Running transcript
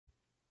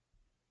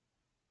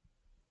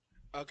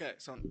Okay,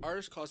 so an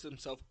artist calls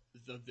himself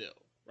the Ville,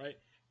 right?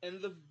 And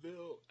the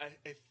Ville, I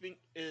think,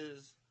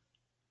 is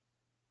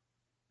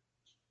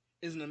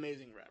an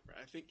amazing rapper.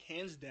 I think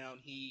hands down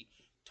he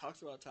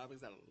talks about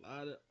topics that a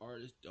lot of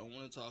artists don't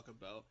want to talk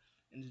about,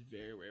 and it's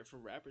very rare for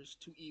rappers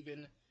to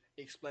even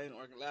explain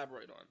or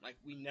elaborate on. Like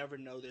we never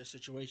know their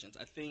situations.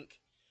 I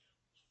think,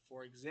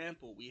 for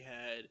example, we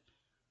had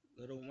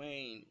Lil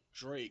Wayne,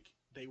 Drake.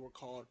 They were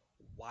called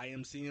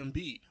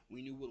YMCMB.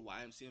 We knew what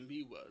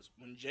YMCMB was.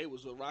 When Jay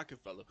was with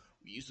Rockefeller,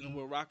 we used to know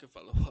what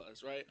Rockefeller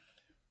was, right?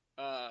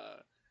 Uh,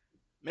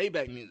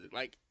 Maybach Music.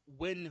 Like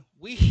when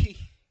we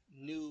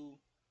knew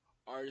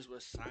artists were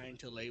signed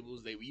to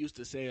labels, they used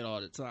to say it all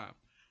the time.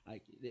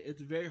 Like it's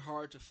very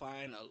hard to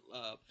find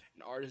an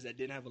artist that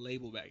didn't have a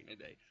label back in the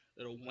day.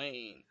 Little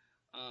Wayne.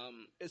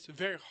 It's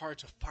very hard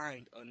to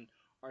find an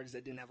artist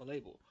that didn't have a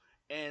label.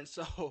 And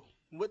so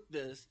with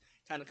this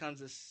kind of comes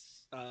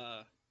this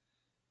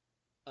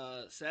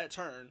sad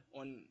turn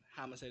on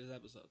how I'm gonna say this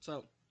episode.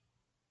 So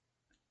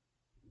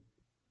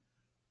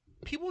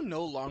people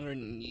no longer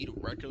need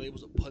record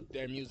labels to put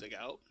their music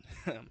out.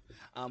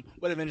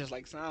 With inventions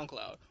like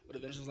SoundCloud, with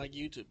inventions like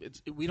YouTube,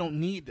 we don't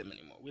need them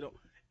anymore. We don't.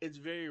 It's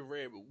very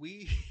rare, but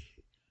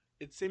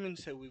it's seeming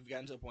to we've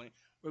gotten to a point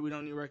where we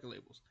don't need record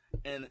labels.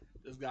 And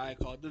this guy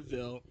called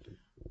DeVille,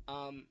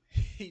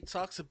 he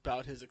talks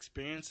about his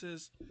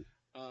experiences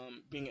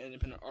being an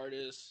independent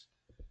artist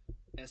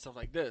and stuff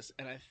like this.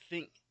 And I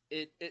think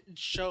it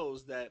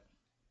shows that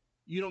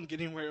you don't get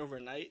anywhere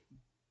overnight,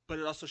 but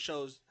it also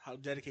shows how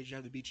dedicated you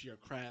have to be to your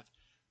craft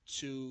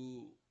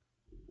to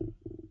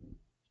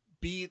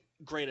be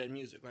great at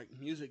music. Like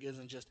music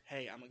isn't just,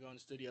 hey, I'm gonna go in the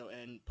studio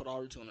and put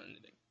auto tune on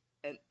anything,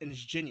 and it's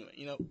genuine.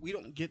 You know, we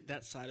don't get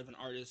that side of an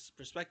artist's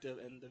perspective,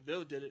 and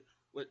DeVille did it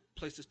with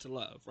 "Places to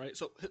Love," right?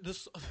 So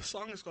this the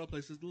song is called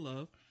 "Places to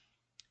Love,"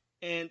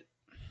 and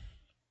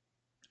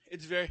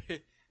it's very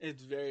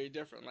it's very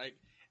different. Like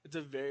it's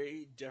a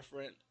very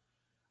different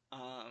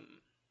um,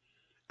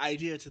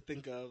 idea to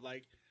think of.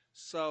 Like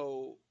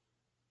so,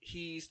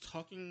 he's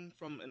talking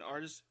from an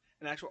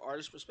actual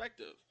artist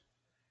perspective.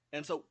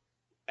 And so,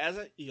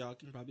 y'all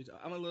can probably tell,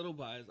 I'm a little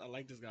biased. I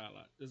like this guy a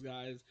lot. I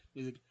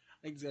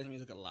like this guy's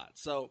music a lot.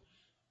 So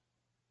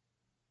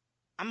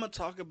I'm gonna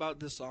talk about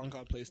this song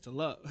called "Place to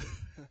Love,"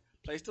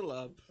 "Place to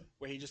Love,"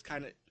 where he just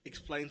kind of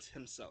explains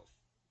himself,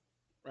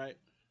 right?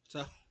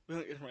 So we're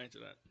gonna get right into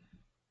that.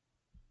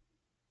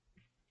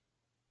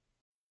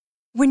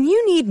 When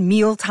you need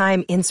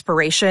mealtime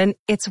inspiration,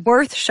 it's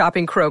worth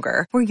shopping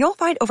Kroger, where you'll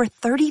find over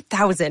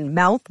 30,000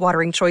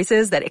 mouth-watering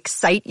choices that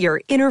excite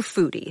your inner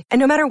foodie. And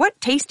no matter what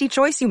tasty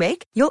choice you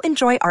make, you'll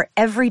enjoy our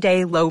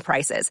everyday low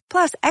prices,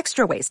 plus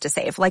extra ways to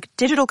save, like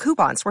digital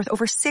coupons worth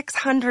over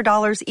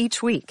 $600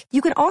 each week.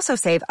 You can also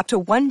save up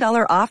to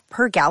 $1 off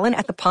per gallon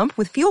at the pump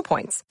with fuel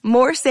points.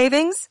 More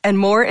savings and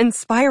more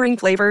inspiring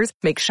flavors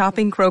make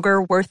shopping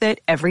Kroger worth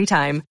it every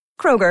time.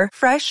 Kroger,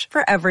 fresh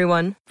for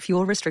everyone.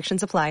 Fuel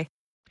restrictions apply.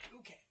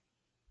 Okay.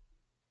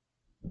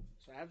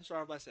 So I have to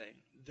start off by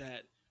saying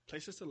that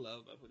 "Places to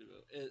Love"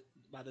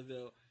 by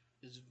DeVille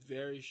is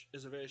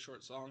a very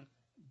short song,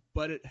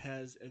 but it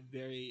has a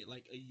very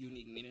like a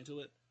unique meaning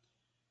to it.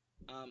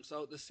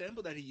 So the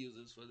sample that he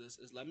uses for this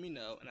is "Let Me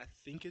Know," and I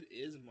think it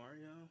is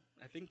Mario.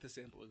 I think the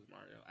sample is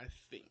Mario. I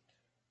think.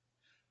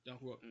 Don't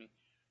quote me,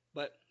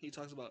 but he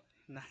talks about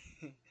and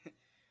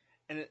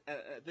I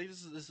think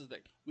this is the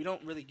thing. We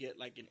don't really get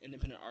like an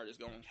independent artist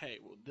going, "Hey,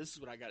 well, this is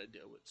what I got to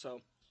deal with."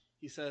 So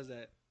he says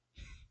that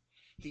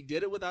he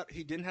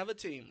didn't have a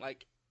team.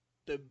 Like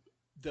the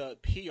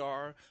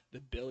PR,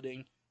 the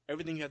building,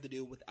 everything you have to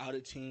do without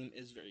a team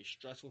is very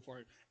stressful for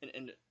him.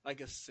 And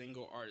like a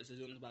single artist is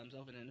doing it by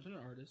himself, an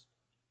independent artist.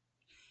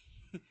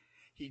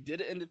 He did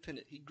it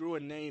independent. He grew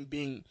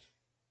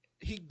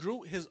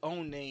his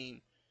own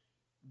name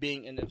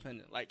being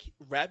independent. Like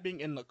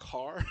rapping in the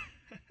car,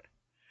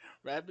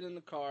 rapping in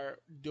the car,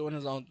 doing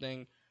his own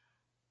thing.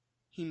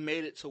 He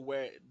made it to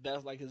where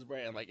that's like his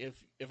brand. Like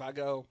if I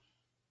go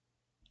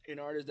an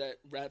artist that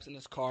raps in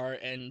his car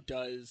and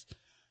does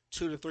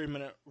 2 to 3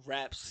 minute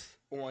raps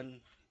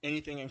on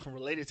anything and can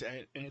relate it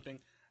to anything,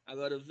 I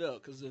go to Ville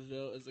because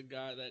Ville is a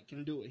guy that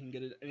can do it. He can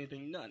get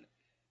anything done.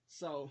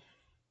 So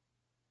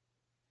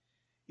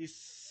he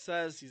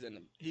says he's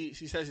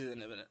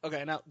independent.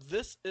 Okay, now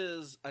this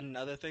is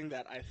another thing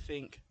that I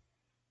think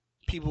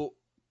people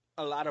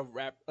a lot of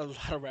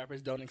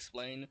rappers don't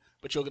explain,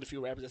 but you'll get a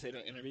few rappers that say it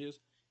in interviews.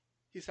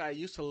 He said I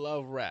used to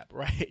love rap,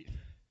 right?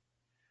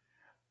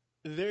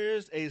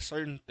 There's a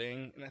certain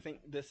thing, and I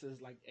think this is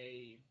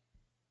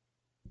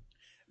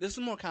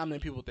more common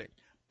than people think.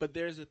 But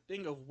there's a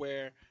thing of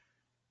where,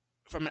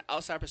 from an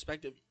outside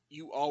perspective,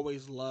 you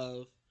always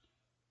love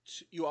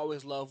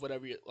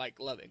whatever you like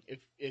loving.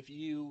 If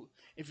you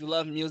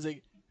love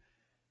music,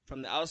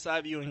 from the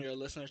outside view and you're a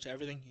listener to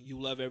everything, you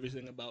love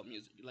everything about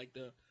music. You like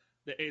the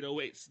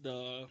 808s,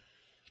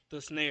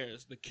 the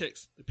snares, the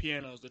kicks, the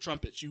pianos, the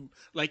trumpets. You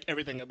like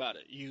everything about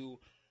it. You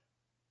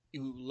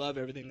love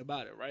everything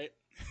about it, right?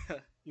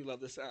 You love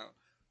the sound.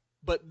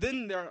 But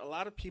then there are a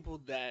lot of people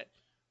that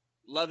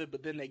love it,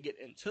 but then they get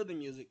into the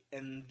music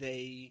and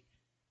they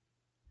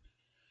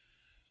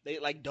they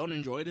like don't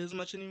enjoy it as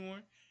much anymore,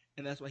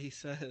 and that's why he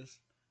says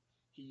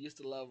he used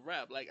to love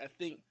rap. Like I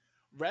think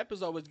rap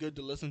is always good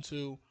to listen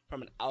to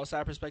from an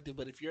outside perspective,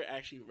 but if you're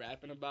actually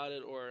rapping about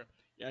it or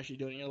you're actually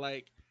doing it, you're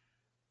like,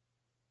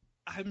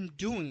 I'm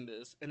doing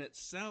this and it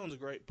sounds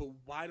great, but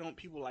why don't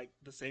people like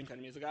the same kind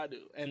of music I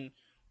do? And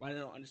why they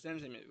don't understand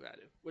the same music I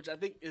do? Which I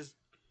think is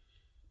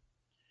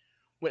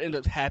what ends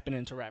up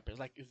happening to rappers.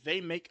 Like if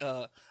they make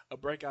a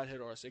breakout hit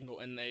or a single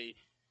and they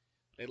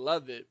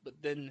love it,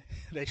 but then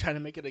they try to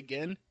make it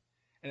again,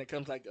 and it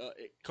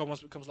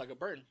almost becomes like a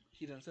burden.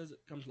 He then says it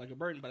comes like a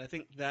burden, but I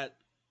think that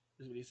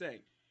is what he's saying.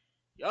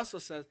 He also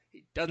says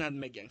he doesn't have to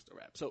make gangster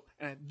rap. So,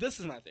 and this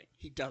is my thing,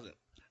 he doesn't.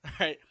 All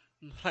right,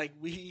 like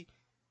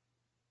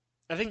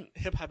I think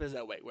hip hop is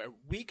that way where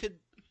we could,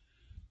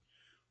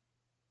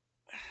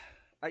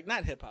 like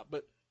not hip hop,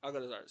 but I'll go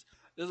to artists.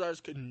 This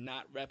artist could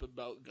not rap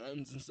about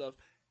guns and stuff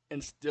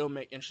and still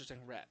make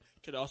interesting rap.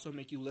 Could also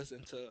make you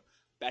listen to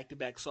back to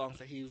back songs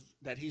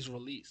that he's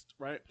released,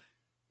 right?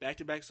 Back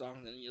to back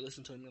songs, and you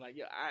listen to him and you're like,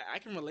 yeah, I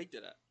can relate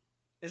to that.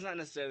 It's not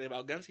necessarily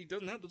about guns. He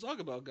doesn't have to talk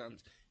about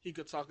guns. He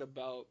could talk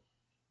about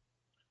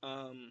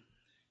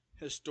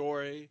his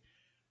story,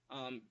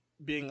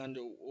 being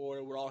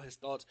underwater with all his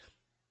thoughts.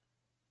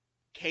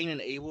 Cain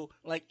and Abel,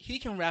 like he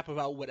can rap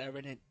about whatever,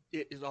 and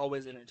it is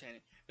always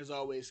entertaining. It's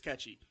always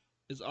catchy.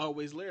 It's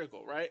always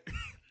lyrical, right?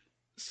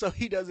 So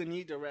he doesn't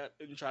need to rap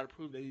and try to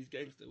prove that he's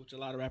gangster, which a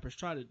lot of rappers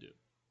try to do.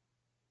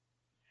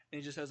 And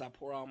he just says, "I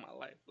pour out my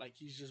life." Like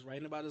he's just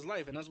writing about his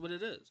life, and that's what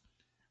it is.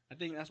 I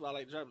think that's why I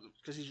like the rappers,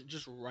 because he's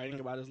just writing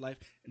about his life.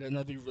 It doesn't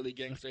have to be really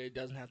gangster. It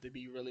doesn't have to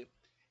be really.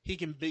 He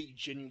can be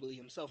genuinely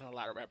himself, and a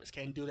lot of rappers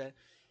can't do that.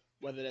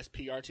 Whether that's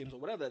PR teams or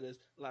whatever that is,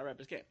 a lot of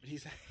rappers can't. But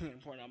he's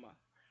pouring out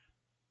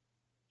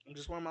I'm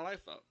just pouring my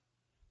life out.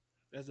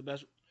 That's the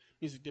best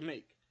music to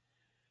make.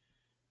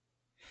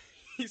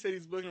 He said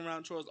he's booking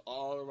around tours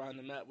all around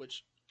the map,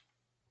 which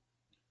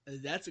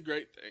that's a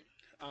great thing.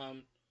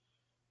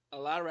 A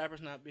lot of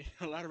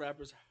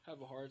rappers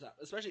have a hard time,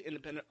 especially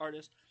independent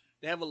artists.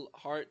 They have a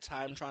hard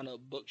time trying to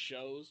book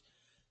shows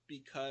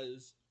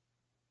because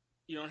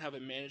you don't have a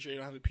manager, you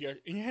don't have a PR,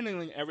 and you're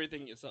handling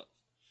everything yourself,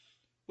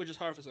 which is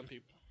hard for some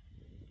people.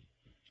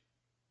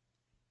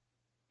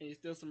 And you're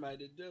still somebody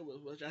to deal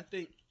with, which I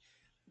think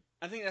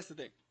that's the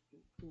thing.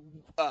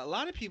 A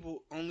lot of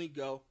people only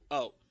go,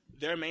 oh,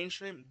 they're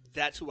mainstream,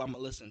 that's who I'm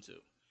going to listen to.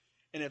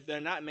 And if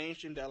they're not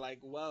mainstream, they're like,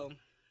 well,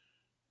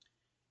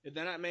 if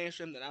they're not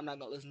mainstream, then I'm not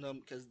going to listen to them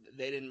because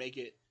they didn't make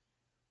it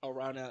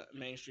around a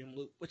mainstream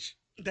loop, which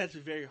that's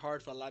very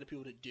hard for a lot of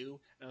people to do.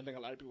 And I don't think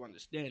a lot of people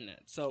understand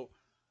that. So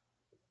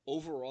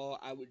overall,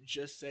 I would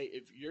just say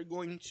if you're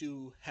going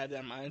to have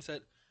that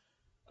mindset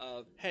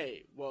of,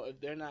 hey, well,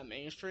 if they're not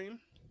mainstream,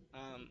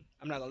 I'm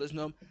not going to listen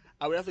to them,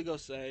 I would have to go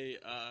say,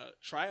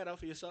 try it out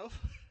for yourself.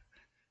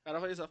 Try it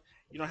out for yourself.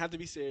 You don't have to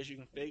be serious. You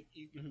can fake.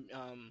 You can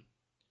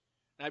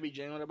not be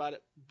genuine about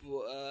it,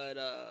 but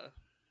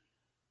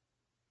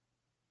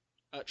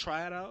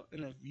try it out.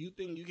 And if you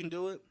think you can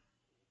do it,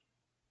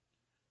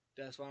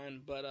 that's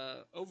fine. But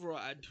overall,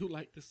 I do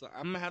like this song.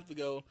 I'm gonna have to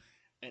go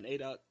an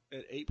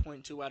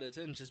 8.2 out of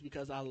 10 just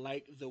because I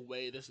like the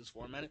way this is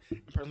formatted.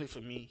 And personally,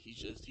 for me,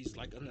 he's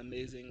like an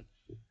amazing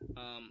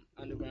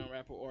underground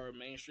rapper or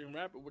mainstream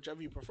rapper,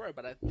 whichever you prefer.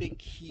 But I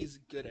think he's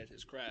good at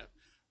his craft.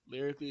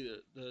 Lyrically,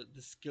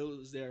 the skill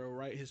is there,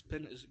 right? His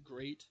pen is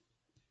great.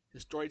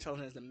 His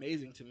storytelling is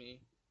amazing to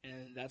me,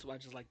 and that's why I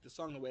just like the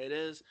song the way it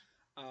is.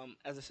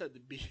 As I said,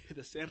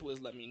 the sample is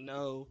 "Let Me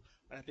Know,"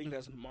 but I think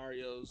that's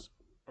Mario's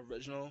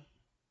original.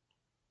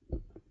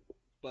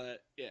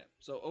 But yeah,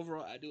 so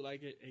overall, I do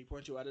like it.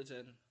 8.2 out of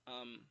 10.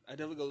 I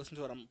definitely go listen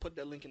to it. I'm gonna put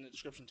that link in the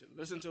description too.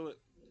 Listen to it.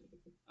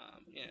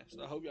 Yeah,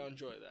 so I hope y'all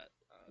enjoy that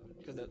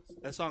because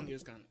that song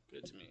is kind of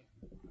good to me.